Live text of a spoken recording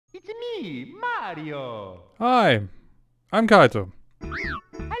Me, Mario. Hi, I'm Kaito.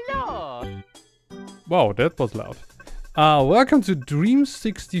 Hello. Wow, that was loud. Welcome to Dream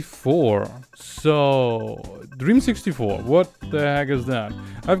 64. So, Dream 64, what the heck is that?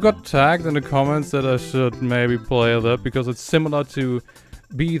 I've got tagged in the comments that I should maybe play that because it's similar to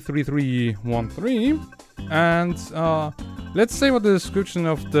B3313. And let's see what the description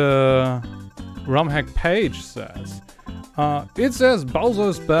of the Rom Hack page says. It says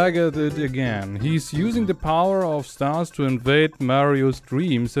Bowser's back at it again. He's using the power of stars to invade Mario's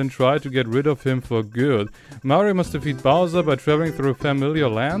dreams and try to get rid of him for good. Mario must defeat Bowser by traveling through familiar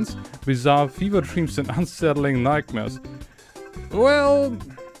lands, bizarre fever dreams and unsettling nightmares. Well...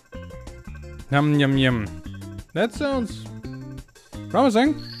 Yum yum yum. That sounds...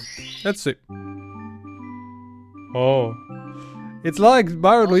 promising. Let's see. Oh. It's like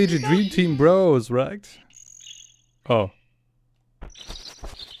Mario and Luigi Dream Team Bros, right? Oh.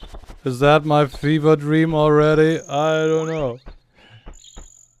 Is that my fever dream already? I don't know.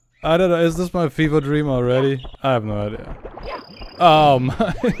 I don't know. Is this my fever dream already? I have no idea. Oh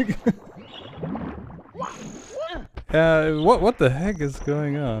my. What the heck is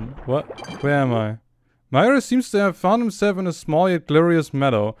going on? What? Where am I? Mario seems to have found himself in a small yet glorious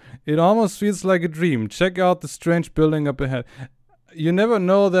meadow. It almost feels like a dream. Check out the strange building up ahead. You never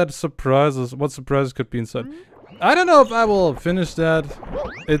know what surprises could be inside. I don't know if I will finish that.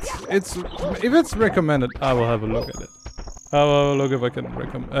 If it's recommended, I will have a look at it. I will have a look if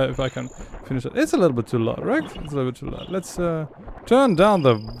I can finish it. It's a little bit too loud, right? It's a little bit too loud. Let's turn down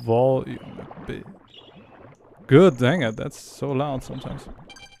the volume a bit. Good, dang it, that's so loud sometimes.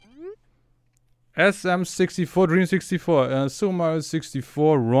 SM64 Dream 64 Super Mario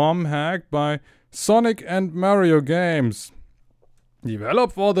 64 ROM hack by Sonic and Mario Games.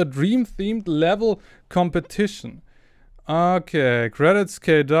 Developed for the Dream-themed level competition. Okay, credits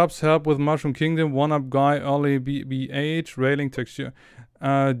K-Dubs, help with Mushroom Kingdom, One-Up Guy, Ollie BBH, Railing Texture,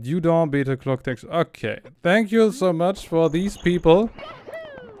 Dewdawn, Beta Clock Text. Okay, thank you so much for these people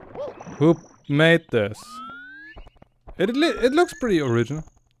who made this. It looks pretty original.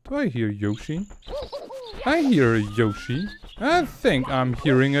 Do I hear Yoshi? I hear a Yoshi. I think I'm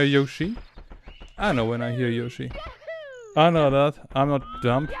hearing a Yoshi. I know when I hear Yoshi. I know that. I'm not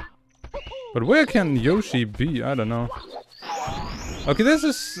dumb. But where can Yoshi be? I don't know. Okay, this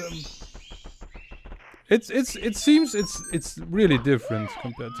is... it seems it's really different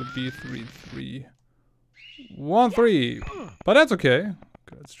compared to B3313. But that's okay.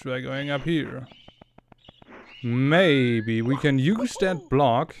 Let's try going up here. Maybe we can use that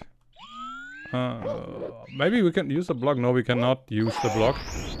block. Maybe we can use the block. No, we cannot use the block.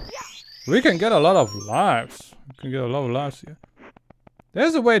 We can get a lot of lives. We can get a lot of lives here.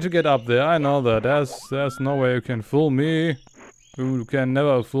 There's a way to get up there. I know that. There's no way you can fool me. You can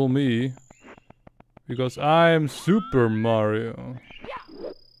never fool me. Because I'm Super Mario.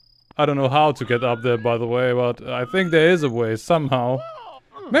 I don't know how to get up there, by the way, but I think there is a way somehow.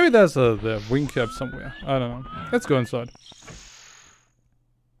 Maybe there's a wing cap somewhere. I don't know. Let's go inside.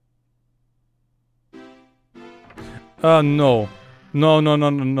 No.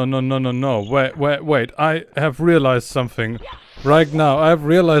 No. Wait. I have realized something. Right now, I've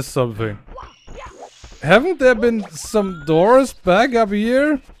realized something. Haven't there been some doors back up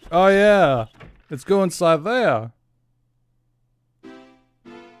here? Oh yeah. Let's go inside there.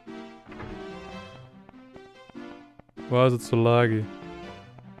 Why is it so laggy?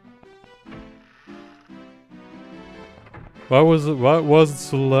 Why was it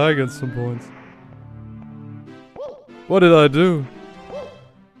so laggy at some points? What did I do?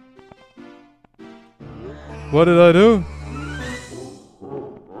 What did I do?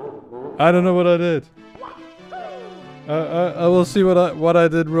 I don't know what I did. I will see what I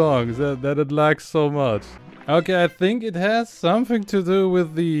did wrong. That it lags so much. Okay, I think it has something to do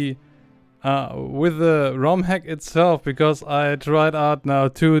with the ROM hack itself, because I tried out now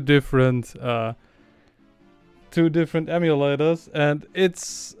two different emulators and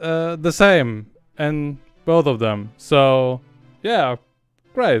it's the same in both of them. So yeah,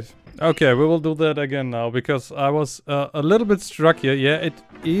 great. Okay, we will do that again now because I was a little bit struck here. Yeah, it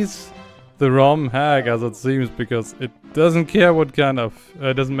is the ROM hack as it seems, because it doesn't care what kind of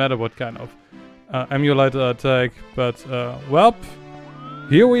it doesn't matter what kind of emulator I take. But well,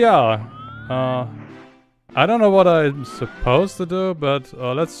 here we are. I don't know what I'm supposed to do, but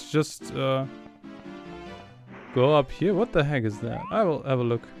let's just go up here. What the heck is that? I will have a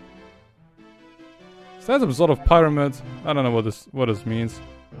look. Is that some sort of pyramid? I don't know what this means.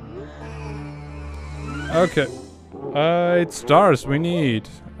 Okay. 8 stars we need.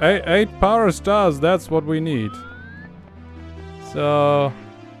 8 power stars, that's what we need. So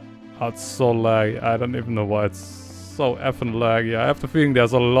Oh, it's so laggy. I don't even know why it's so effing laggy. I have the feeling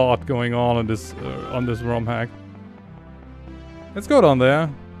there's a lot going on this Rom Hack. Let's go down there.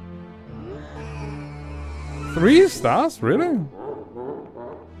 3 stars? Really?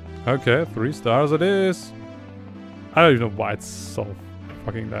 Okay, 3 stars it is. I don't even know why it's so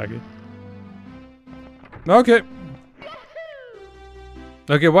fucking laggy. Okay.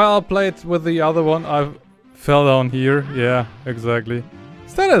 Okay, while I played with the other one, I fell down here. Yeah, exactly.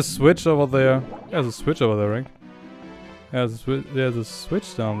 Is that a switch over there? There's a switch over there, right? There's a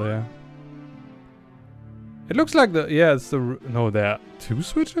switch down there. It looks like yeah, it's the... No, there are 2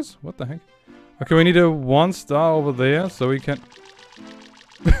 switches? What the heck? Okay, we need a 1 star over there, so we can...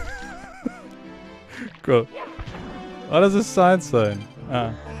 Cool. What does this sign say?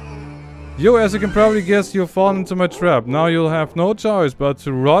 Ah. Yo, as you can probably guess, you've fallen into my trap. Now you'll have no choice but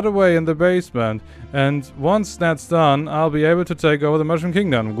to rot away in the basement. And once that's done, I'll be able to take over the Mushroom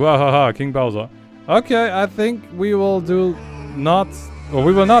Kingdom. Gwahaha, King Bowser. Okay, I think we will not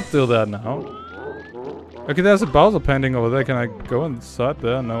do that now. Okay, there's a Bowser painting over there. Can I go inside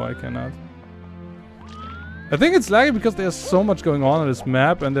there? No, I cannot. I think it's laggy because there's so much going on this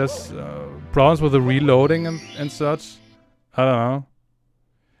map and there's problems with the reloading and such. I don't know.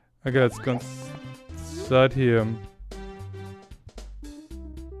 Okay, let's go inside here.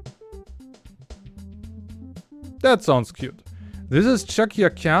 That sounds cute. This is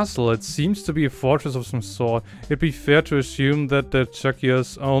Chuckia Castle. It seems to be a fortress of some sort. It'd be fair to assume that the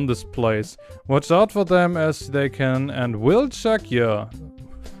Chuckias own this place. Watch out for them as they can and will Chuckia.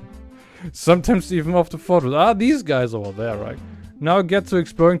 Sometimes even off the fortress. Ah, these guys over there, right? Now get to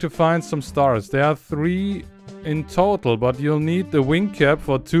exploring to find some stars. There are 3 in total, but you'll need the wing cap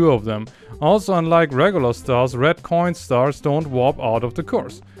for 2 of them. Also, unlike regular stars, red coin stars don't warp out of the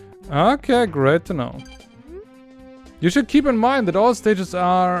course. Okay, great to know. You should keep in mind that all stages that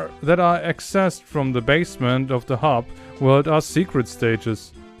are accessed from the basement of the hub world are secret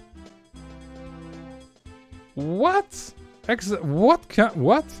stages. What?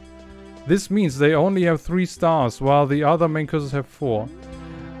 What? This means they only have 3 stars, while the other main courses have 4.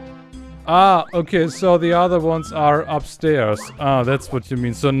 Ah, okay, so the other ones are upstairs. Ah, that's what you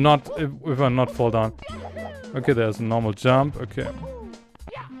mean. So not if I not fall down. Okay, there's a normal jump. Okay.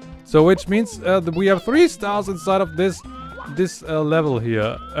 So which means that we have 3 stars inside of this level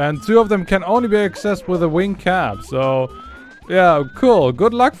here, and 2 of them can only be accessed with a wing cap. So yeah, cool.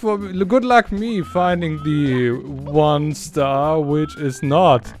 Good luck me finding the 1 star, which is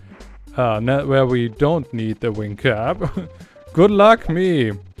not where we don't need the wing cap. Good luck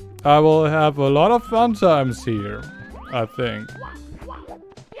me. I will have a lot of fun times here, I think.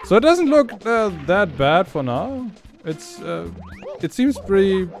 So it doesn't look that bad for now. It seems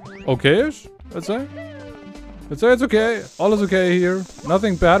pretty okay-ish, I'd say. It's okay. All is okay here.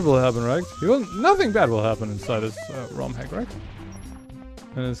 Nothing bad will happen, right? Nothing bad will happen inside this Rom Hack, right?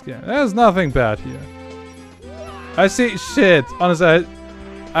 In this game. There's nothing bad here. I see shit. Honestly,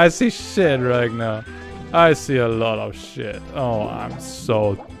 I see shit right now. I see a lot of shit. Oh, I'm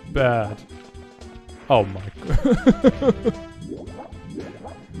so bad. Oh my god.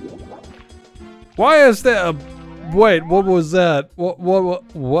 Why is there a... Wait, what was that?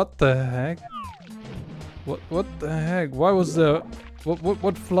 What the heck? What the heck? Why was there...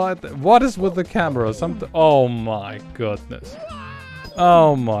 What flight... What is with the camera? Something... Oh my goodness.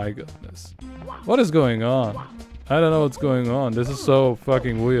 Oh my goodness. What is going on? I don't know what's going on. This is so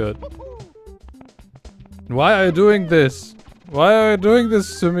fucking weird. Why are you doing this? Why are you doing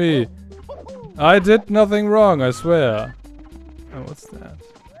this to me? I did nothing wrong, I swear. Oh, what's that?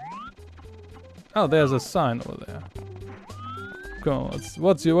 Oh, there's a sign over there. Come on,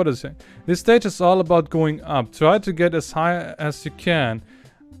 what is it? This stage is all about going up. Try to get as high as you can,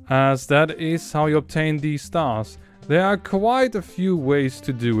 as that is how you obtain these stars. There are quite a few ways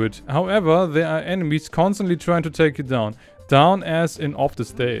to do it. However, there are enemies constantly trying to take you down. Down as in off the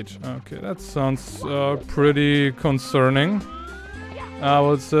stage. Okay, that sounds pretty concerning, I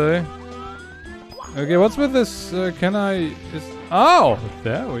would say. Okay, what's with this? Oh,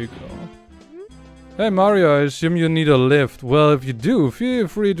 there we go. Hey Mario, I assume you need a lift. Well, if you do, feel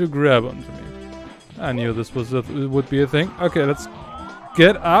free to grab onto me. I knew this would be a thing. Okay, let's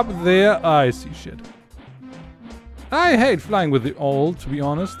get up there. I see shit. I hate flying with the old, to be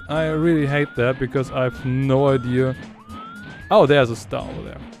honest. I really hate that because I have no idea. Oh, there's a star over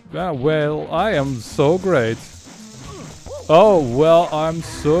there. Yeah, well, I am so great. Oh, well, I'm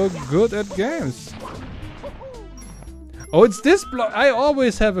so good at games. Oh, it's this block. I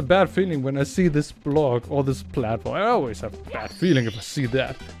always have a bad feeling when I see this block or this platform. I always have a bad feeling if I see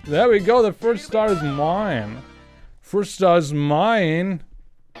that. There we go. The first star is mine. First star is mine.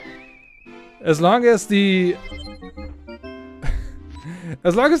 As long as the...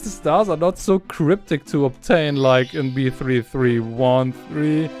 as long as the stars are not so cryptic to obtain, like in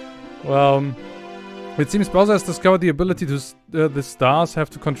B3313, well... It seems Bowser has discovered the ability to... the stars have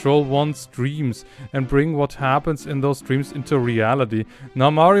to control one's dreams and bring what happens in those dreams into reality. Now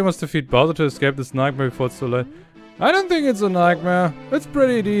Mario must defeat Bowser to escape this nightmare before it's too late. I don't think it's a nightmare. It's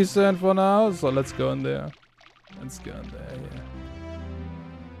pretty decent for now, so let's go in there. Let's go in there,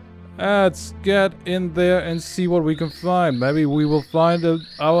 yeah. Let's get in there and see what we can find. Maybe we will find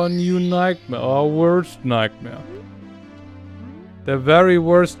our new nightmare, our worst nightmare. The very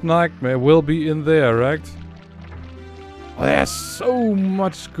worst nightmare will be in there, right? Oh, there's so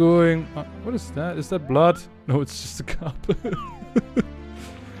much going on. What is that? Is that blood? No, it's just a cup.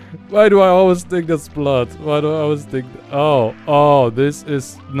 Why do I always think that's blood? Why do I always think... Oh, this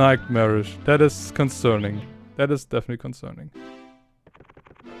is nightmarish. That is concerning. That is definitely concerning.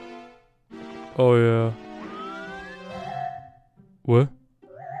 Oh, yeah. What?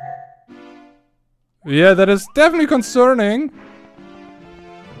 Yeah, that is definitely concerning.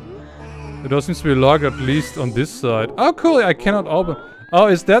 It does seem to be locked, at least on this side. Oh, cool, I cannot open... Oh,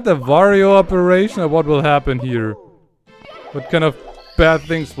 is that the Wario operation, or what will happen here? What kind of bad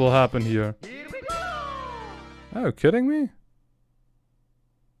things will happen here? Are you kidding me?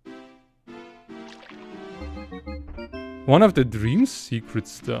 One of the dream secret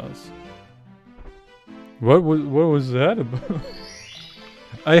stars. What was that about?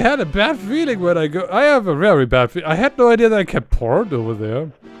 I had a bad feeling when I go... I have a very bad feeling. I had no idea that I kept poured over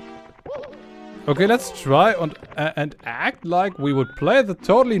there. Okay, let's try and act like we would play the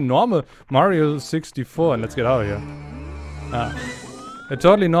totally normal Mario 64. And let's get out of here. A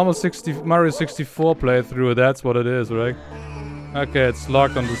totally normal Mario 64 playthrough. That's what it is, right? Okay, it's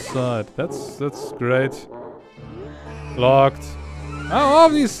locked on the side. That's great. Locked. Oh, all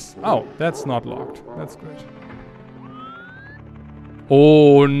these... Oh, that's not locked. That's great.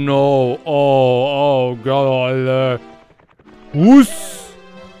 Oh, no. Oh, God. Whoos!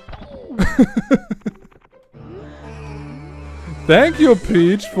 Thank you,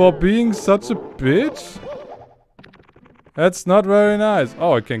 Peach, for being such a bitch. That's not very nice.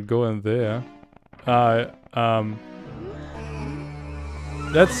 Oh, I can go in there.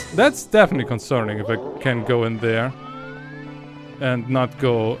 That's definitely concerning if I can go in there and not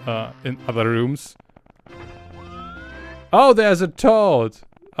go in other rooms. Oh, there's a toad.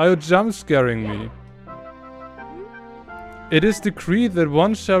 Are you jump scaring me? It is decreed that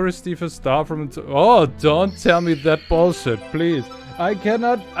one shall receive a star from it. Oh, don't tell me that bullshit, please. I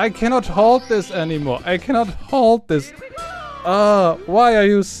cannot hold this anymore. I cannot hold this. Why are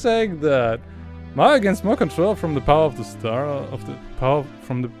you saying that? Mario gains more control from the power of the star,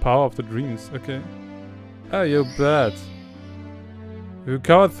 from the power of the dreams. Okay. Oh, you bad. You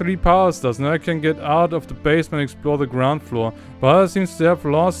covered 3 power stars. Now I can get out of the basement and explore the ground floor. But seems to have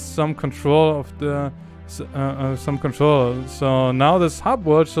lost some control of the... So now this hub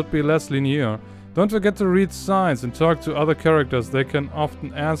world should be less linear. Don't forget to read signs and talk to other characters. They can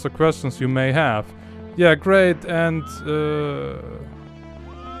often answer questions you may have. Yeah, great, and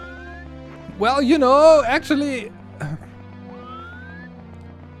well, you know, actually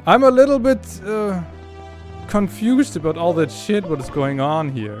I'm a little bit confused about all that shit what is going on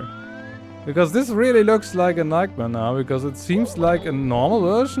here. Because this really looks like a nightmare now, because it seems like a normal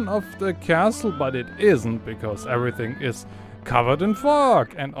version of the castle, but it isn't, because everything is covered in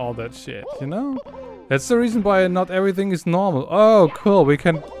fog and all that shit, you know? That's the reason why not everything is normal. Oh, cool, we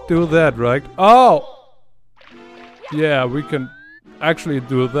can do that, right? Oh! Yeah, we can actually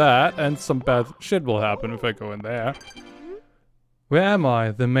do that, and some bad shit will happen if I go in there. Where am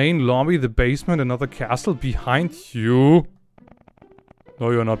I? The main lobby, the basement, another castle behind you? No,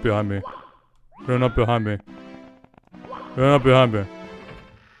 you're not behind me. You're not behind me. You're not behind me.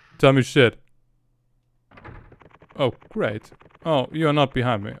 Tell me shit. Oh, great. Oh, you're not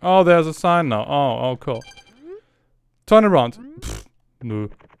behind me. Oh, there's a sign now. Oh, cool. Turn around. Pfft, no.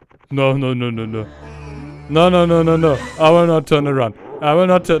 No. No. I will not turn around. I will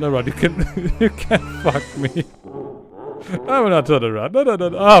not turn around. You can fuck me. I will not turn around. No.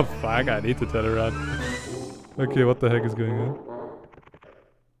 Oh, fuck. I need to turn around. Okay, what the heck is going on?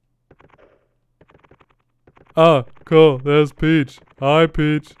 Oh, cool. There's Peach. Hi,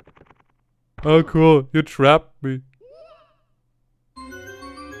 Peach. Oh, cool. You trapped me.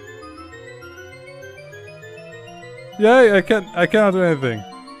 Yay, I cannot do anything.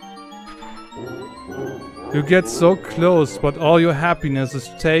 You get so close, but all your happiness is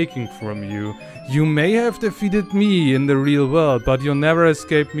taken from you. You may have defeated me in the real world, but you'll never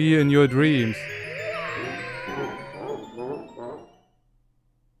escape me in your dreams.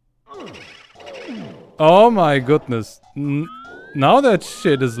 Oh my goodness. Now that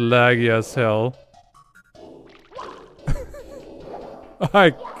shit is laggy as hell.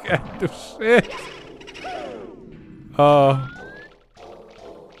 I can't do shit.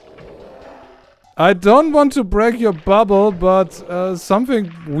 I don't want to break your bubble, but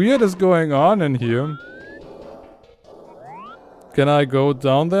something weird is going on in here. Can I go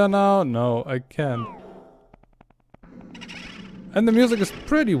down there now? No, I can't. And the music is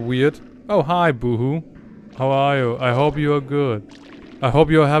pretty weird. Oh, hi, Boohoo. How are you? I hope you are good. I hope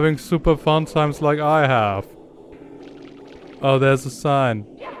you're having super fun times like I have. Oh, there's a sign.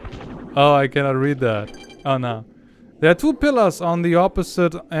 Oh, I cannot read that. Oh, no. There are 2 pillars on the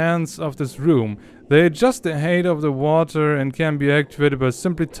opposite ends of this room. They adjust the height of the water and can be activated by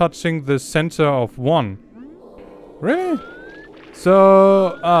simply touching the center of one. Really?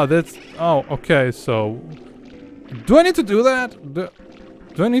 So, that's... Oh, okay, so... Do I need to do that? Do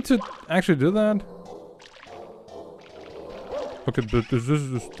I need to actually do that? Okay, but this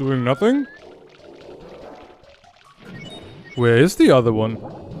is doing nothing? Where is the other one?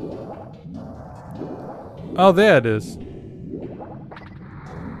 Oh, there it is.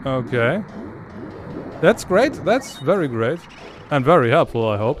 Okay. That's great. That's very great. And very helpful,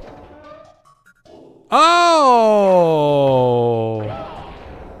 I hope. Oh!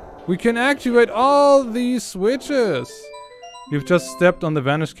 We can activate all these switches. You've just stepped on the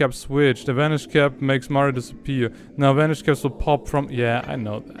vanish cap switch. The vanish cap makes Mario disappear. Now vanish caps will pop from... Yeah, I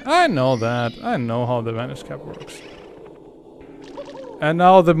know that. I know that. I know how the vanish cap works. And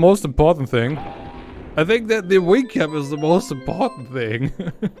now the most important thing. I think that the wing cap is the most important thing.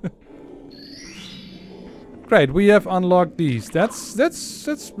 Great, we have unlocked these. That's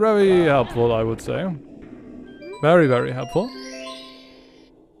very helpful, I would say. Very, very helpful.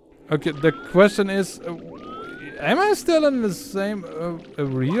 Okay, the question is, am I still in the same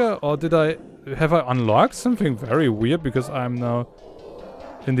area, or have I unlocked something very weird because I'm now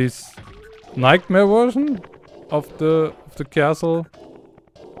in this nightmare version of the castle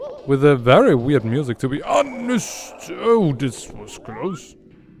with a very weird music, to be honest. Oh, this was close.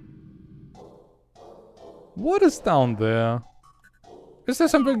 What is down there? Is there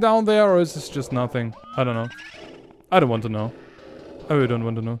something down there, or is this just nothing? I don't know. I don't want to know. I really don't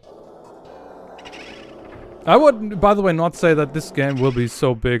want to know. I would, by the way, not say that this game will be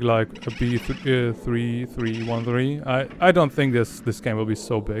so big like a B3313. I don't think this game will be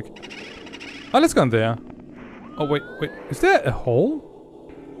so big. Oh, let's go in there. Oh, wait. Is there a hole?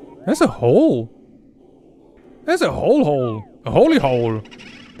 There's a hole. There's a hole. A holy hole.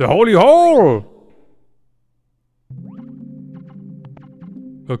 The holy hole.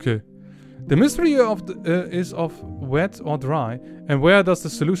 Okay. The mystery of is of wet or dry, and where does the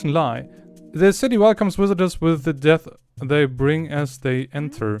solution lie? The city welcomes visitors with the death they bring as they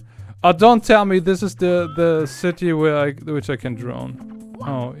enter. Oh, don't tell me this is the city which I can drone.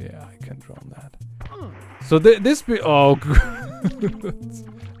 Oh yeah, I can drone that. So this be oh good.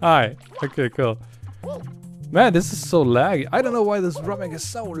 Hi. Okay, cool. Man, this is so laggy. I don't know why this Rom Hack is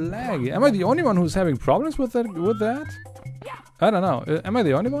so laggy. Am I the only one who's having problems with that? I don't know. Am I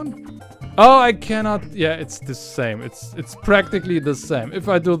the only one? Oh, I cannot. Yeah, it's the same. It's practically the same. If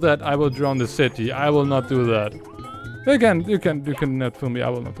I do that, I will drone the city. I will not do that. You can not fool me. I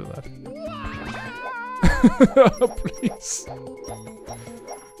will not do that. Please.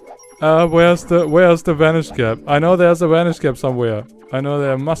 Where's the vanish cap? I know there's a vanish cap somewhere. I know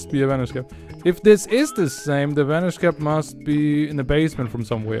there must be a vanish cap. If this is the same, the vanish cap must be in the basement from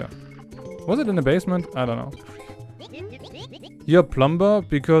somewhere. Was it in the basement? I don't know. You're a plumber?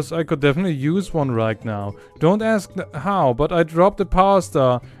 Because I could definitely use one right now. Don't ask how, but I dropped the power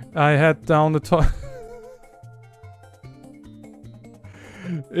star I had down the toilet.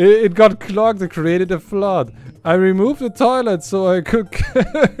 It got clogged and created a flood. I removed the toilet so I could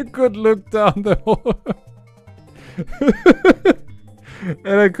could look down the hole.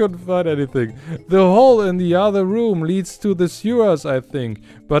 And I couldn't find anything. The hole in the other room leads to the sewers, I think.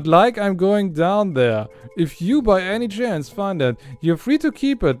 But like I'm going down there. If you by any chance find it, you're free to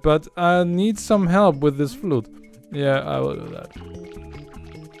keep it, but I need some help with this flute. Yeah, I will do that.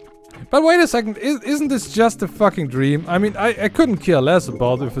 But wait a second, isn't this just a fucking dream? I mean, I couldn't care less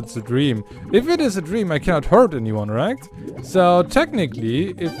about if it's a dream. If it is a dream, I cannot hurt anyone, right? So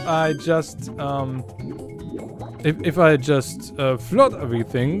technically, if I just flood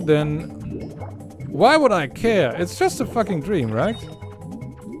everything, then why would I care? It's just a fucking dream, right?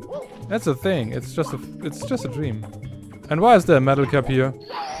 That's the thing. It's just a dream. And why is there a metal cap here?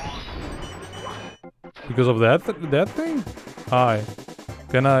 Because of that thing? Hi.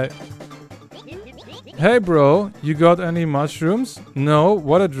 Can I? Hey bro, you got any mushrooms? No,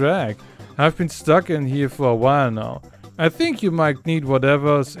 what a drag. I've been stuck in here for a while now. I think you might need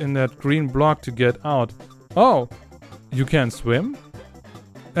whatever's in that green block to get out. Oh, you can't swim?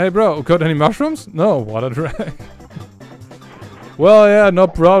 Hey bro, got any mushrooms? No, what a drag. Well, yeah, no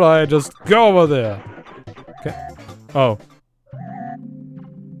problem. I just go over there. Okay. Oh.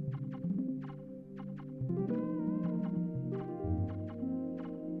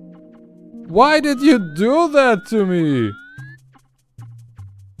 Why did you do that to me?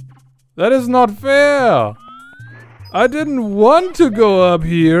 That is not fair. I didn't want to go up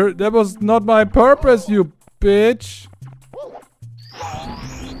here. That was not my purpose, you bitch.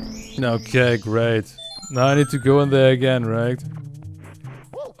 Okay, great. Now I need to go in there again, right?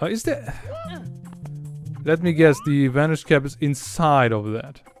 Oh, is there... Let me guess, the vanish cap is inside of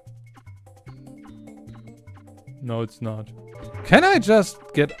that. No, it's not. Can I just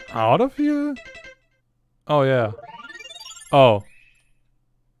get out of here? Oh, yeah. Oh.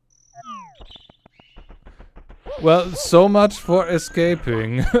 Well, so much for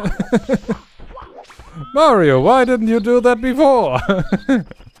escaping. Mario, why didn't you do that before?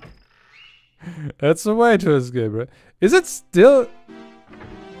 That's a way to escape, right? Is it still...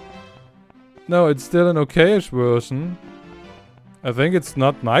 No, it's still an okayish version. I think it's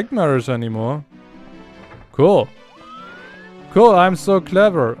not nightmarish anymore. Cool. Cool, I'm so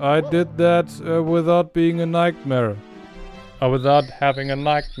clever. I did that without being a nightmare. Or without having a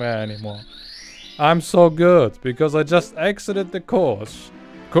nightmare anymore. I'm so good, because I just exited the course.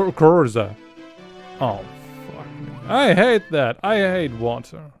 Cursor. Oh, fuck me. I hate that. I hate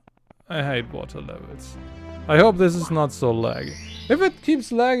water. I hate water levels. I hope this is not so laggy. If it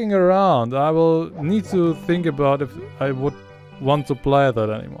keeps lagging around, I will need to think about if I would want to play that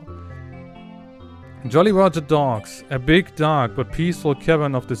anymore. Jolly Roger Docks, a big dark but peaceful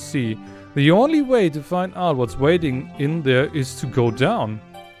cavern of the sea. The only way to find out what's waiting in there is to go down.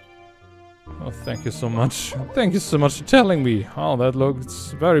 Oh, thank you so much. Thank you so much for telling me. Oh, that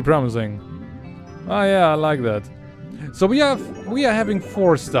looks very promising. Oh yeah, I like that. So we are having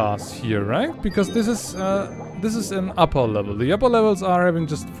 4 stars here, right? Because this is an upper level. The upper levels are having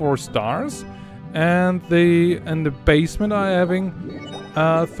just 4 stars, and the basement are having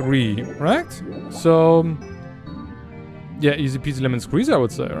 3, right? So yeah, easy peasy lemon squeeze, I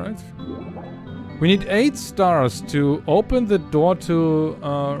would say, right? We need 8 stars to open the door to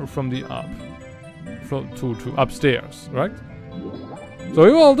from the up, to upstairs, right? So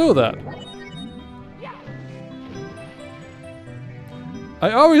we will do that.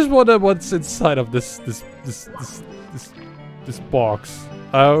 I always wonder what's inside of this box.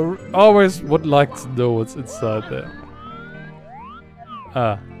 I always would like to know what's inside there.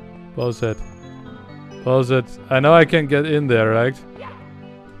 Ah, pause it. Pause it. I know I can get in there, right?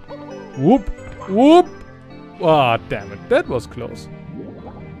 Whoop! Whoop! Ah, oh, damn it. That was close.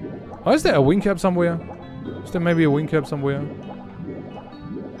 Oh, is there a wing cap somewhere? Is there maybe a wing cap somewhere?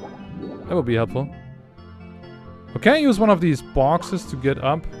 That would be helpful. Oh, can I use one of these boxes to get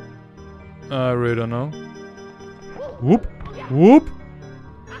up? I really don't know. Whoop! Whoop!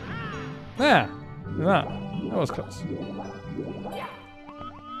 Yeah. That was close.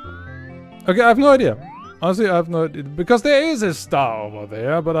 Okay, I have no idea. Honestly, I have no idea. Because there is a star over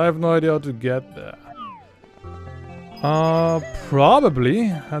there, but I have no idea how to get there. Probably.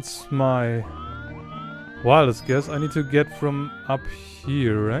 That's my wildest guess. I need to get from up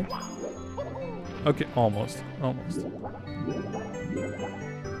here, right? Okay, almost. Almost.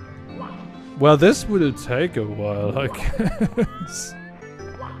 Well, this will take a while, I guess.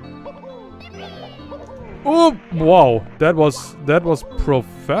 Oh, wow. That was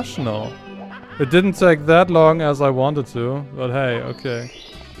professional. It didn't take that long as I wanted to, but hey, okay.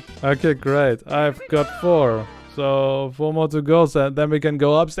 Okay, great. I've got 4. So 4 more to go, so then we can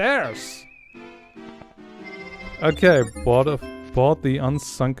go upstairs. Okay, board the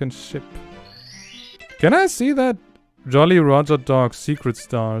unsunken ship. Can I see that? Jolly Roger Dog secret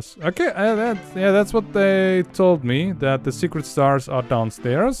stars. Okay, that's what they told me, that the secret stars are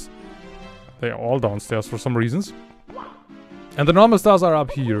downstairs. They are all downstairs for some reasons. And the normal stars are up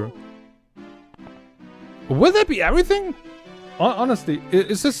here. Will that be everything? Honestly,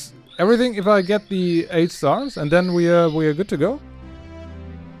 is this everything if I get the 8 stars and then we are good to go?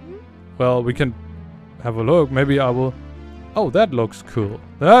 Well, we can have a look. Maybe I will... Oh, that looks cool.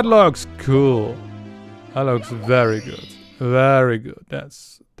 That looks cool. That looks very good. Very good.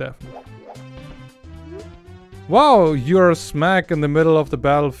 That's definitely... Wow, you're smack in the middle of the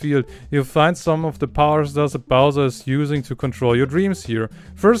battlefield. You find some of the power stars that Bowser is using to control your dreams here.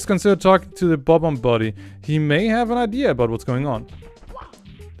 First, consider talking to the Bob-omb Buddy. He may have an idea about what's going on.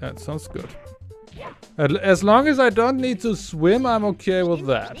 That sounds good. As long as I don't need to swim, I'm okay with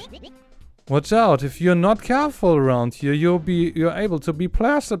that. Watch out, if you're not careful around here, you're able to be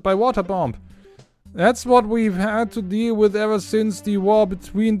blasted by water bomb. That's what we've had to deal with ever since the war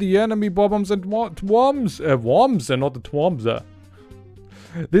between the enemy bob-bombs and worms and not the twoms.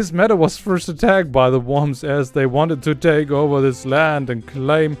 This meadow was first attacked by the worms as they wanted to take over this land and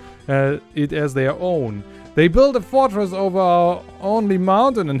claim it as their own. They built a fortress over our only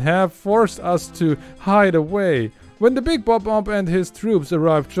mountain and have forced us to hide away. When the big bob-bomb and his troops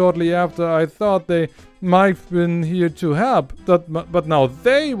arrived shortly after, I thought they might have been here to help, but now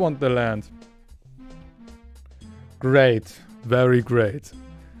they want the land. Great. Very great.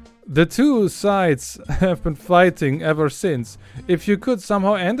 The two sides have been fighting ever since. If you could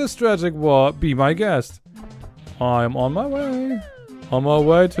somehow end this tragic war, be my guest. I'm on my way. On my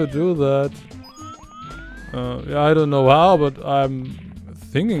way to do that. Yeah, I don't know how, but I'm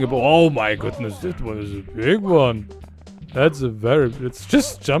thinking about... Oh my goodness, this one is a big one. That's a very... Let's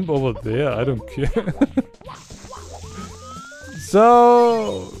just jump over there. I don't care.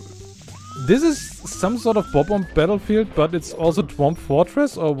 So... This is some sort of bob-bomb battlefield, but it's also Twomp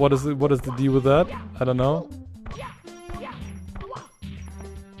Fortress, or what is the deal with that? I don't know.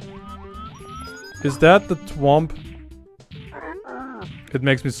 Is that the Twomp? It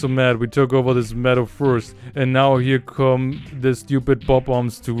makes me so mad. We took over this meadow first, and now here come the stupid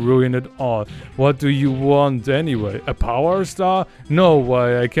bob-bombs to ruin it all. What do you want anyway? A power star? No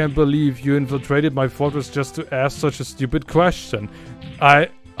way, I can't believe you infiltrated my fortress just to ask such a stupid question. I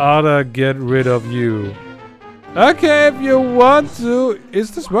oughta get rid of you. Okay, if you want to.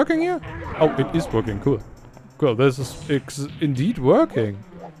 Is this working here? Oh, it is working. Cool. Cool, this is indeed working.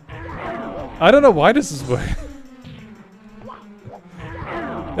 I don't know why this is working.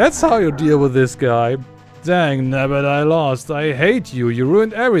 That's how you deal with this guy. Dang, nabbit, I lost. I hate you. You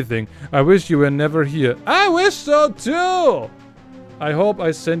ruined everything. I wish you were never here. I wish so too! I hope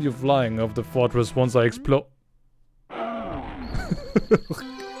I send you flying off the fortress once I explode.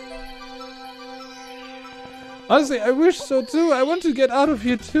 Honestly, I wish so too. I want to get out of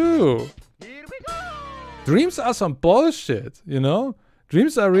here too. Dreams are some bullshit, you know?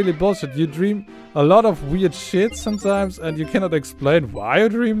 Dreams are really bullshit. You dream a lot of weird shit sometimes and you cannot explain why you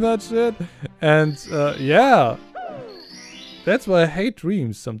dream that shit. And yeah. That's why I hate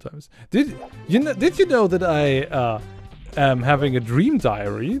dreams sometimes. Did you know that I am having a dream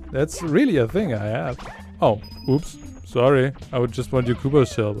diary? That's really a thing I have. Oh, oops. Sorry. I would just want your Kubo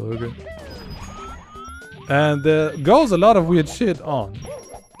shell, okay. And there goes a lot of weird shit on.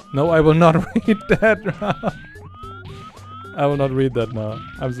 No, I will not read that. I will not read that now.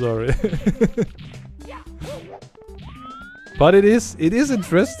 I'm sorry. But it is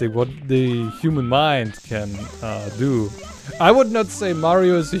interesting what the human mind can do. I would not say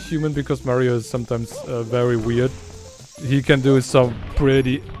Mario is a human because Mario is sometimes very weird. He can do some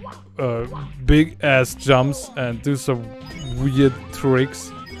pretty big ass jumps and do some weird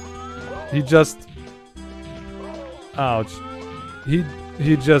tricks. He just... Ouch.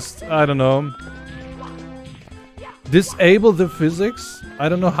 He just, I don't know, disable the physics. I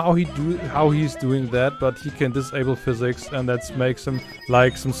don't know how he's doing that, but he can disable physics, and that makes him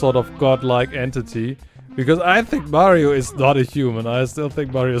like some sort of godlike entity. Because I think Mario is not a human. I still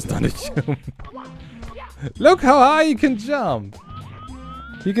think Mario is not a human. Look how high he can jump.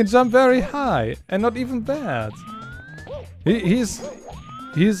 He can jump very high, and not even bad. He's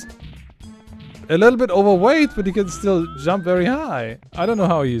a little bit overweight, but he can still jump very high. I don't know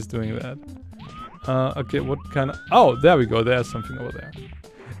how he's doing that. Okay, what kind of... Oh, there we go. There's something over there.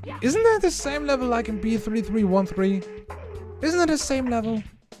 Isn't that the same level like in B3313? Isn't that the same level?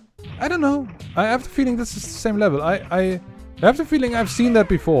 I don't know. I have the feeling this is the same level. I have the feeling I've seen that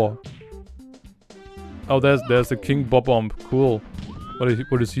before. Oh, there's the King Bob-Bomb. Cool.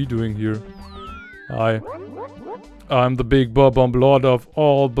 What is he doing here? Hi. I'm the big Bob-Bomb, Lord of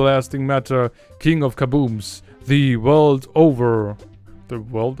all blasting matter, King of Kabooms, the world over. The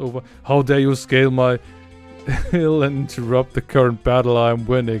world over? How dare you scale my hill and interrupt the current battle I'm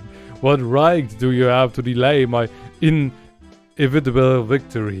winning? What right do you have to delay my inevitable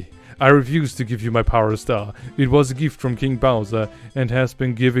victory? I refuse to give you my power star. It was a gift from King Bowser and has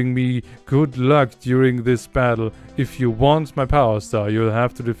been giving me good luck during this battle. If you want my power star, you'll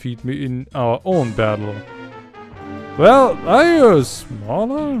have to defeat me in our own battle. Well, are you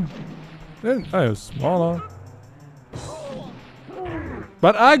smaller? Are you smaller?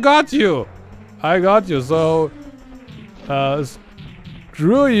 But I got you! I got you, so...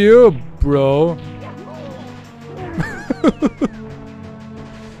 screw you, bro.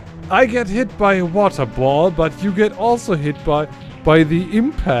 I get hit by a water ball, but you get also hit by the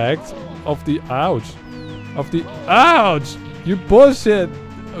impact of the... Ouch! Of the... Ouch! You bullshit!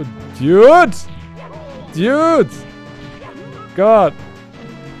 Dude! Dude! God!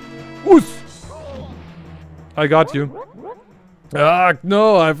 Oos! I got you. Ah,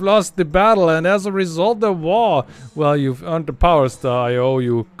 no, I've lost the battle and as a result the war. Well, you've earned the power star I owe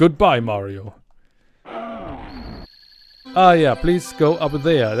you. Goodbye, Mario. Ah, yeah, please go up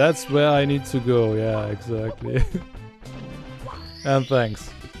there. That's where I need to go. Yeah, exactly. And thanks.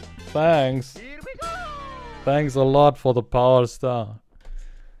 Thanks. Thanks a lot for the power star.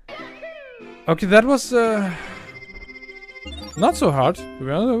 Okay, that was not so hard. To be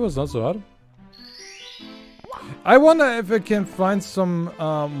honest, it was not so hard. I wonder if I can find some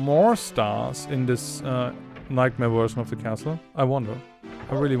more stars in this nightmare version of the castle. I wonder.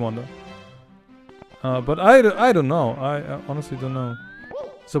 I really wonder. But I don't know. I honestly don't know.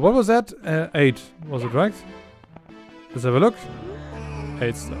 So what was that? 8. Was it right? Let's have a look.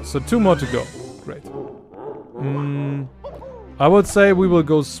 8 stars. So 2 more to go. Great. I would say we will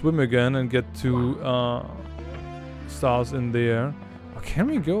go swim again and get 2 stars in there. Can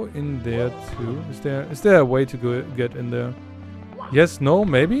we go in there too? Is there a way to go get in there? Yes, no,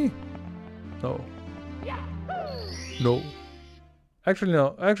 maybe? No. No. Actually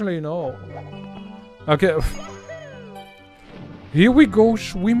no. Actually no. Okay. Here we go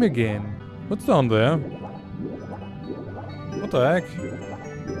swim again. What's down there? What the heck?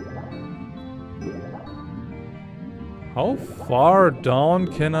 How far down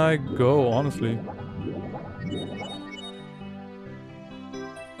can I go, honestly?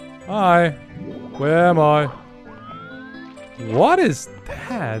 Hi. Where am I? What is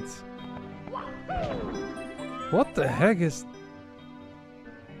that? What the heck is...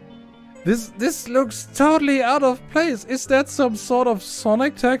 This looks totally out of place. Is that some sort of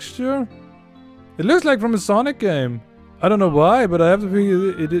Sonic texture? It looks like from a Sonic game. I don't know why, but I have to think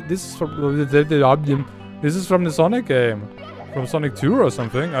this is from the Sonic game. From Sonic 2 or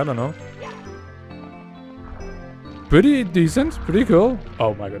something. I don't know. Pretty decent, pretty cool.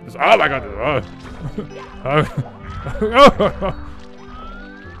 Oh my goodness. Oh my goodness.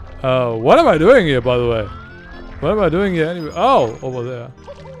 Oh. What am I doing here, by the way? What am I doing here anyway? Oh, over there.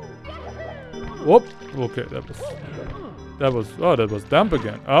 Whoop. Okay, that was damp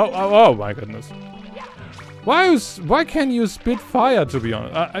again. Oh my goodness. Why can't you spit fire, to be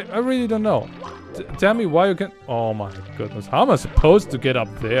honest? I really don't know. Tell me why you can... Oh my goodness. How am I supposed to get up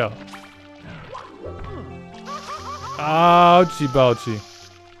there? Ouchie bouchie.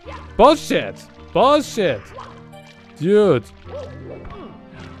 Bullshit! Bullshit! Dude.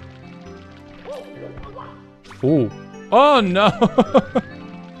 Oh. Oh no!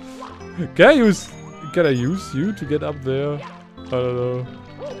 Can I use you to get up there? I don't know.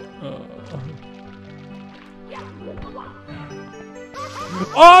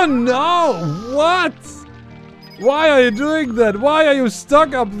 Oh no! What? Why are you doing that? Why are you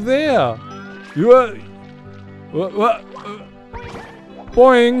stuck up there? You are... What?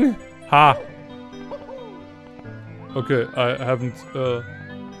 Boing! Ha! Okay, I haven't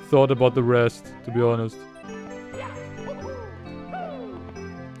thought about the rest, to be honest.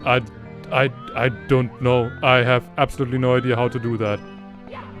 I don't know. I have absolutely no idea how to do that.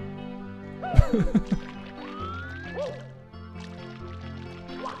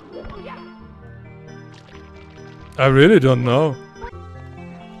 I really don't know.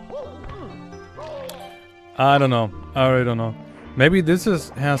 I don't know. I really don't know. Maybe this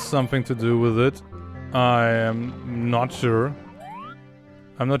has something to do with it. I am not sure.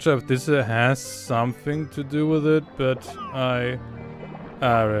 I'm not sure if this has something to do with it, but I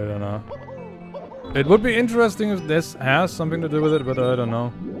really don't know. It would be interesting if this has something to do with it, but I don't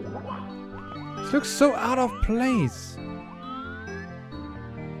know. This looks so out of place.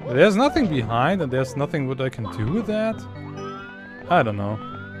 There's nothing behind and there's nothing what I can do with that. I don't know.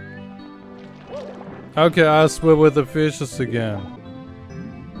 Okay, I'll swim with the fishes again.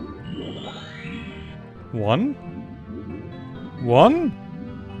 1? 1?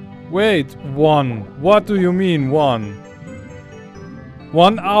 Wait, 1. What do you mean 1?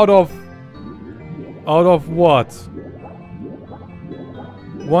 1 out of... Out of what?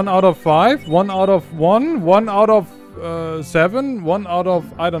 1 out of 5? 1 out of 1? 1 out of 7? 1 out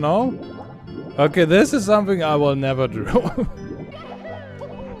of... I don't know. Okay, this is something I will never do.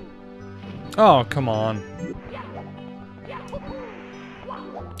 Oh, come on.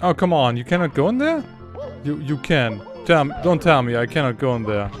 Oh, come on. You cannot go in there? You can. Don't tell me I cannot go in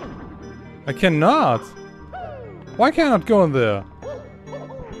there. I cannot. Why can't I go in there?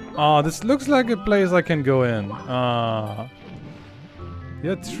 Oh, this looks like a place I can go in.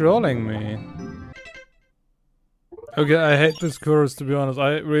 You're trolling me. Okay, I hate this course, to be honest.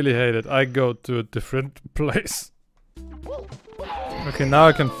 I really hate it. I go to a different place. Okay, now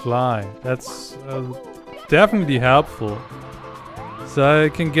I can fly. That's definitely helpful. So I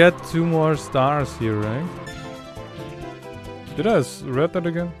can get 2 more stars here, right? Did I read that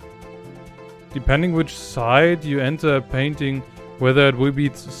again? Depending which side you enter a painting, whether it will be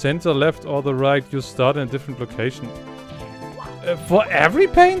center, left, or the right, you start in a different location. For every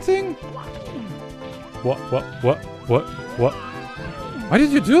painting? What? Why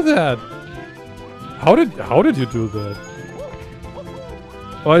did you do that? How did you do that?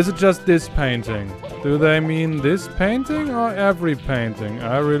 Or is it just this painting? Do they mean this painting or every painting?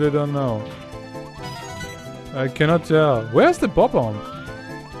 I really don't know. I cannot tell. Where's the bob-omb?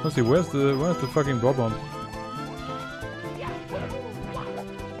 Let's see, where's the fucking bob-omb?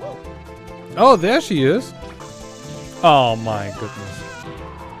 Oh, there she is. Oh my goodness.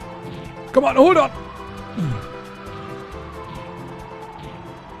 Come on, hold on.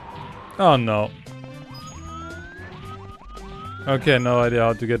 Oh no. Okay, no idea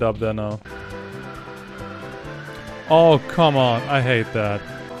how to get up there now. Oh, come on. I hate that.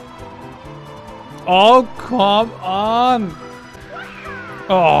 Oh, come on.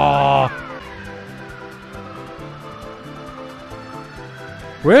 Oh.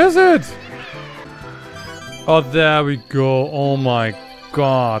 Where is it? Oh, there we go. Oh my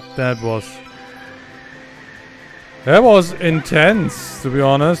god. That was intense, to be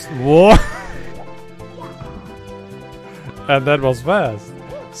honest. Whoa. And that was fast.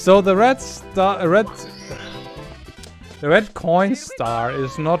 So the red coin star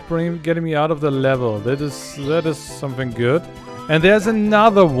is not getting me out of the level. That is something good. And there's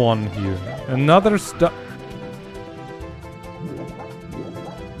another one here. Another star.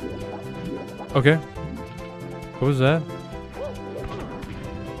 Okay. What was that?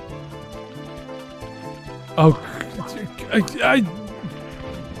 Oh,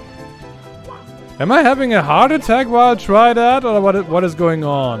 am I having a heart attack while I try that, or what is going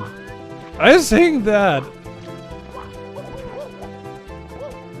on? I think that.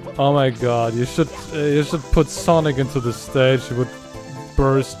 Oh my god! You should put Sonic into the stage. He would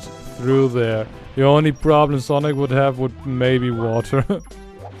burst through there. The only problem Sonic would have would maybe water.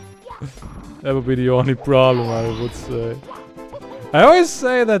 That would be the only problem, I would say. I always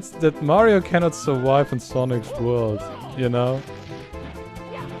say that Mario cannot survive in Sonic's world, you know?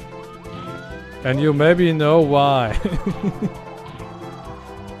 And you maybe know why.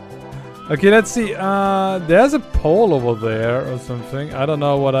 Okay, let's see. There's a pole over there or something. I don't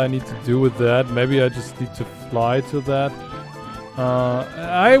know what I need to do with that. Maybe I just need to fly to that.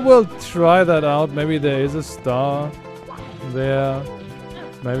 I will try that out. Maybe there is a star there.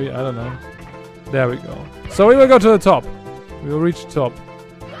 Maybe, I don't know. There we go. So we will go to the top. We will reach top.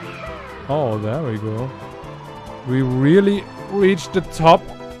 Oh, there we go. We really reached the top.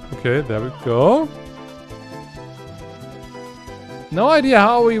 Okay, there we go. No idea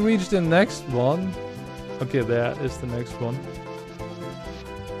how we reach the next one. Okay, there is the next one.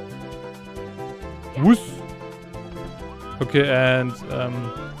 Whoosh. Okay, and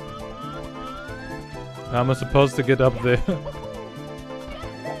how am I supposed to get up there?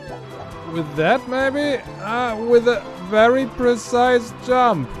 With that, maybe? With a very precise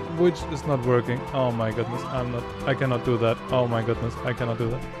jump, which is not working. Oh my goodness, I cannot do that. Oh my goodness, I cannot do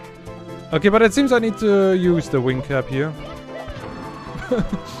that. Okay, but it seems I need to use the wing cap here.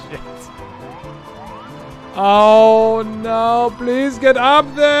 Shit. Oh no, please get up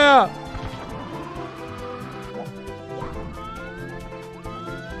there!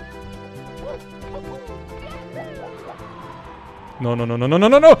 No, no, no, no, no, no,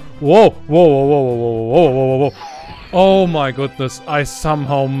 no, no! Whoa, whoa, whoa, whoa, whoa, whoa, whoa, whoa, whoa. Oh my goodness, I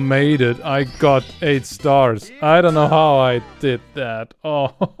somehow made it. I got 8 stars. I don't know how I did that.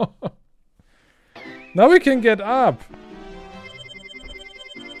 Oh. Now we can get up.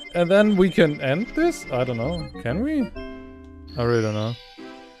 And then we can end this? I don't know. Can we? I really don't know.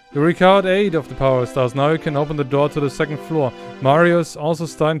 You recovered 8 of the power stars. Now you can open the door to the 2nd floor. Mario is also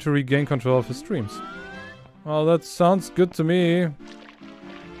starting to regain control of his dreams. Well, that sounds good to me.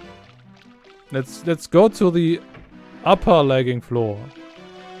 Let's go to the upper lagging floor.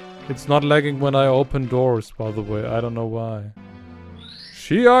 It's not lagging when I open doors, by the way. I don't know why.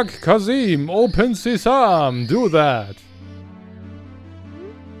 Shiak Kazim, open sesame. Do that.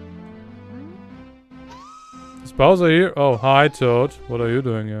 Is Bowser here? Oh, hi Toad. What are you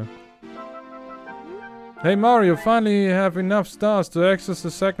doing here? Hey Mario, finally you have enough stars to access the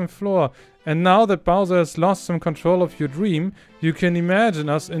 2nd floor. And now that Bowser has lost some control of your dream, you can imagine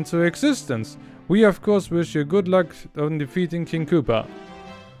us into existence. We of course wish you good luck on defeating King Koopa.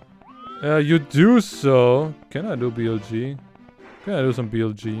 You do so. Can I do BLG? Can I do some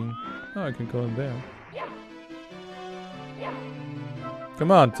BLG? Oh, I can go in there. Come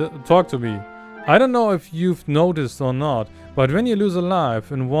on, talk to me. I don't know if you've noticed or not, but when you lose a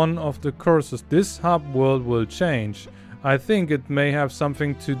life in one of the courses, this hub world will change. I think it may have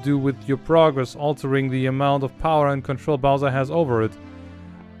something to do with your progress altering the amount of power and control Bowser has over it.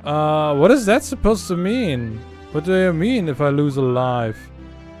 What is that supposed to mean? What do you mean if I lose a life?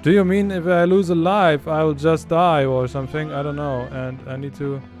 Do you mean if I lose a life, I will just die or something? I don't know. And I need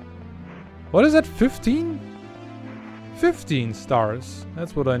to... What is that? 15? 15 stars.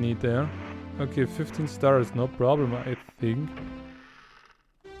 That's what I need there. Okay, 15 stars, no problem, I think.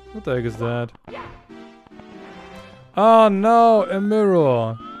 What the heck is that? Oh no, a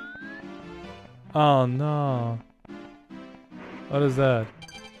mirror. Oh no. What is that?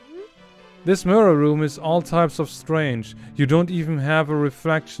 This mirror room is all types of strange. You don't even have a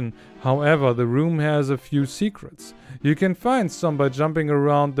reflection. However, the room has a few secrets. You can find some by jumping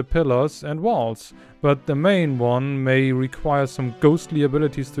around the pillars and walls, but the main one may require some ghostly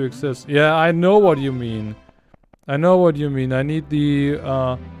abilities to access. Yeah, I know what you mean. I know what you mean. I need the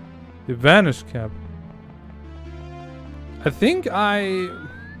vanish cap. I think I...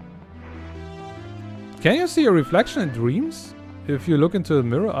 Can you see a reflection in dreams? If you look into the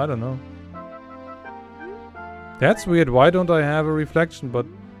mirror? I don't know. That's weird. Why don't I have a reflection? But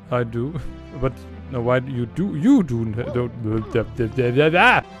I do. But no, why do you do? You do. Don't.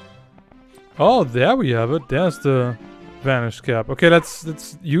 Oh, there we have it. There's the vanish cap. Okay,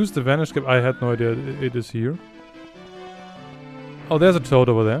 let's use the vanish cap. I had no idea it is here. Oh, there's a toad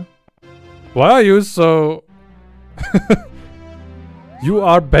over there. Why are you so? You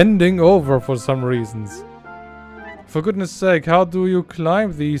are bending over for some reasons. For goodness sake, how do you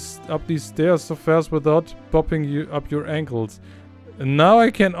climb up these stairs so fast without popping up your ankles? And now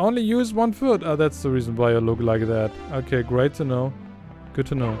I can only use one foot. Ah, that's the reason why I look like that. Okay, great to know. Good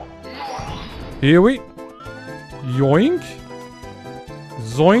to know. Here we... Yoink!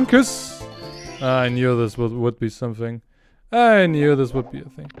 Zoinkus! I knew this would be something. I knew this would be a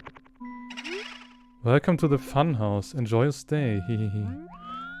thing. Welcome to the funhouse. Enjoy your stay. Hehehe.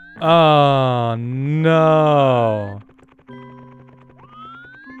 Oh no.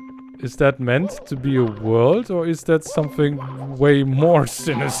 Is that meant to be a world or is that something way more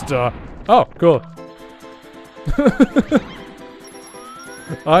sinister? Oh, cool.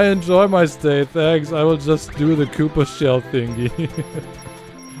 I enjoy my stay, thanks. I will just do the Koopa shell thingy.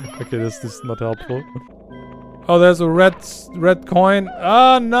 Okay, this is not helpful. Oh, there's a red coin.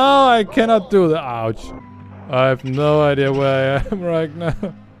 Oh no, I cannot do that. Ouch. I have no idea where I am right now.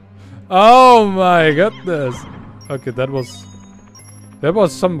 Oh my goodness. Okay, that was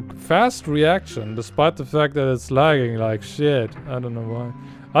some fast reaction, despite the fact that it's lagging like shit. I don't know why.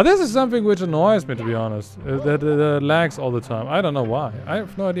 Oh, this is something which annoys me, to be honest. That lags all the time. I don't know why. I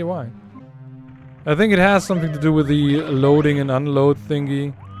have no idea why. I think it has something to do with the loading and unload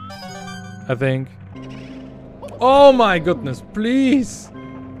thingy. I think. Oh my goodness, please!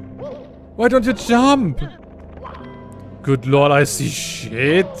 Why don't you jump? Good lord, I see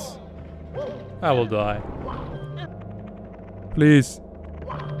shit. I will die. Please.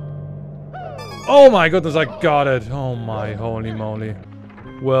 Oh my goodness, I got it. Oh my holy moly.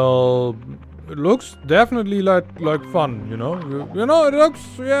 Well, it looks definitely like fun, you know? You know, it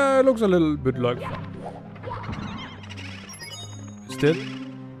looks a little bit like fun. Still,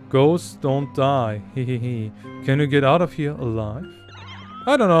 ghosts don't die. Hehehe. Can you get out of here alive?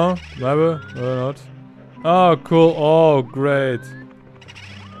 I don't know. Maybe, maybe not. Oh, cool. Oh, great.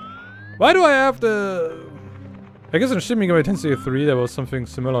 Why do I have the... I guess in Shin Megami Tensei 3 there was something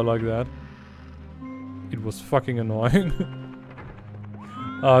similar like that. It was fucking annoying.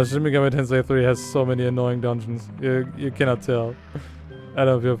 Shin Megami Tensei 3 has so many annoying dungeons. You cannot tell. I don't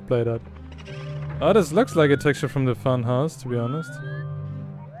know if you've played that. Oh, this looks like a texture from the funhouse, to be honest.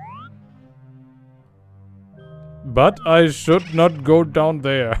 But I should not go down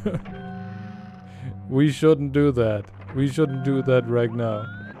there. We shouldn't do that. We shouldn't do that right now.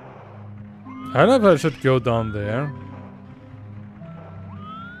 I don't know if I should go down there.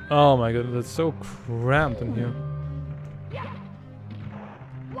 Oh my god, that's so cramped in here.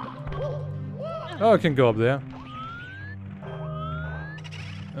 Oh, I can go up there.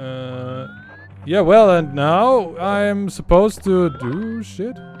 Yeah, well, and now I'm supposed to do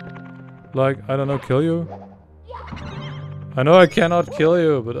shit? Like, I don't know, kill you? I know I cannot kill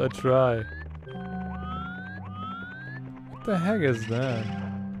you, but I try. What the heck is that?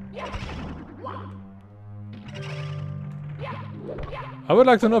 I would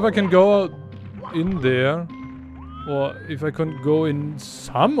like to know if I can go in there. Or if I can go in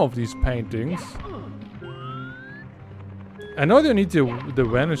some of these paintings. I know you need the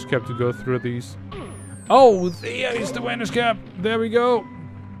vanish cap to go through these. Oh, there is the vanish cap. There we go.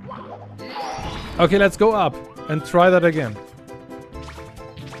 Okay, let's go up and try that again.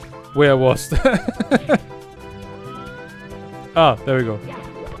 Where was that? Ah, there we go.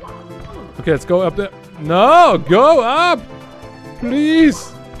 Okay, let's go up there. No, go up!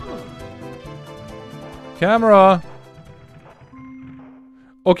 Please! Camera!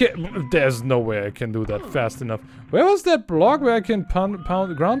 Okay, there's no way I can do that fast enough. Where was that block where I can ground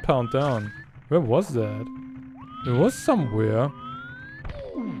pound down? Where was that? It was somewhere.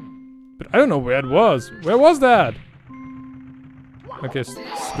 But I don't know where it was. Where was that? Okay,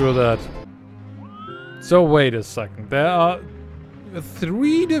 screw that. So wait a second. There are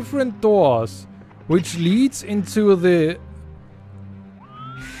 3 different doors which leads into the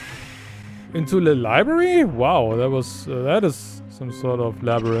library? Wow, that is some sort of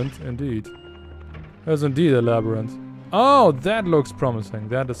labyrinth indeed. That's indeed a labyrinth. Oh, that looks promising.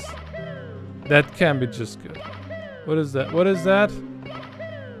 That can be just good. What is that? What is that?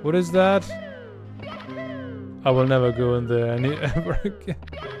 What is that? I will never go in there ever again.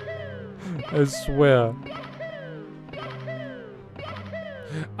 I swear.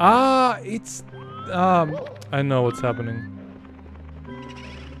 Ah, it's... I know what's happening.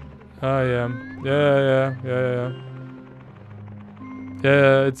 Ah, yeah.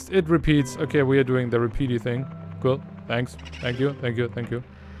 Yeah, it repeats. Okay, we are doing the repeaty thing. Cool. Thanks. Thank you.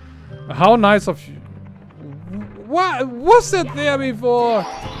 How nice of you. What was that there before?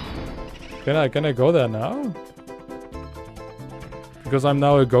 Can I go there now? Because I'm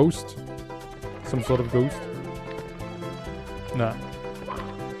now a ghost. Some sort of ghost. Nah.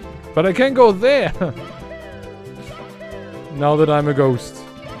 But I can go there. Now that I'm a ghost.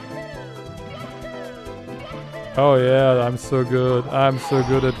 Oh yeah, I'm so good. I'm so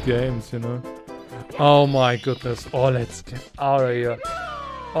good at games, you know. Oh my goodness. Oh, let's get out of here.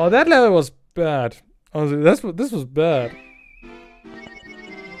 Oh, that level was bad. Honestly, this was bad.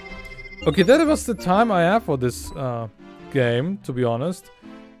 Okay, that was the time I have for this game, to be honest.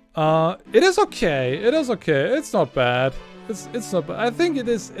 It is okay. It is okay. It's not bad. It's not bad. I think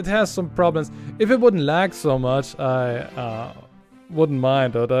it has some problems. If it wouldn't lag so much, I wouldn't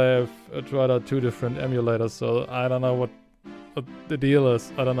mind. But I have tried out 2 different emulators, so I don't know what the deal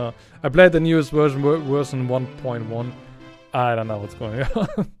is. I don't know. I played the newest version 1.1. I don't know what's going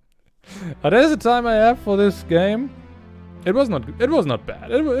on. But that is the time I have for this game. It was not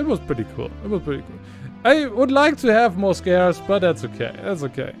bad. It was pretty cool. It was pretty cool. I would like to have more scares, but that's okay. That's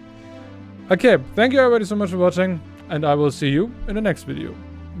okay. Okay, thank you everybody so much for watching, and I will see you in the next video.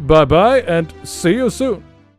 Bye bye, and see you soon.